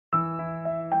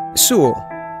Sewell,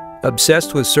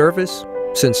 obsessed with service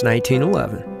since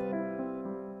 1911.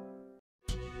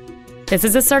 This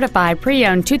is a certified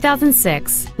pre-owned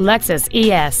 2006 Lexus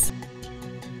ES.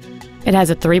 It has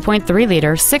a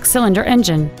 3.3-liter six-cylinder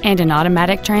engine and an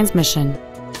automatic transmission.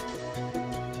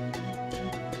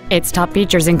 Its top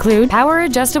features include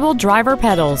power-adjustable driver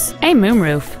pedals, a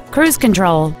moonroof, cruise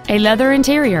control, a leather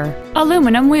interior,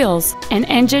 aluminum wheels, an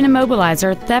engine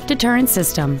immobilizer theft deterrent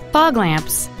system, fog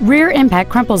lamps, rear impact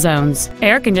crumple zones,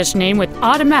 air conditioning with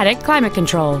automatic climate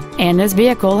control, and this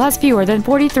vehicle has fewer than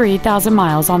 43,000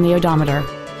 miles on the odometer.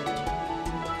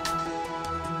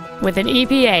 With an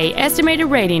EPA estimated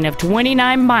rating of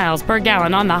 29 miles per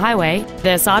gallon on the highway,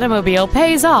 this automobile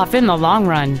pays off in the long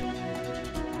run.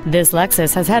 This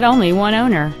Lexus has had only one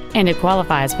owner, and it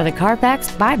qualifies for the Carfax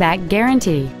buyback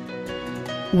guarantee.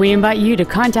 We invite you to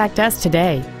contact us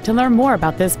today to learn more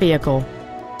about this vehicle.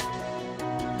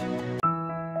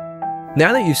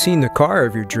 Now that you've seen the car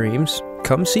of your dreams,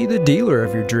 come see the dealer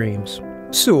of your dreams.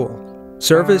 Sewell.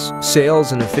 Service,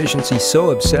 sales, and efficiency so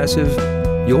obsessive,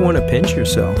 you'll want to pinch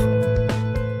yourself.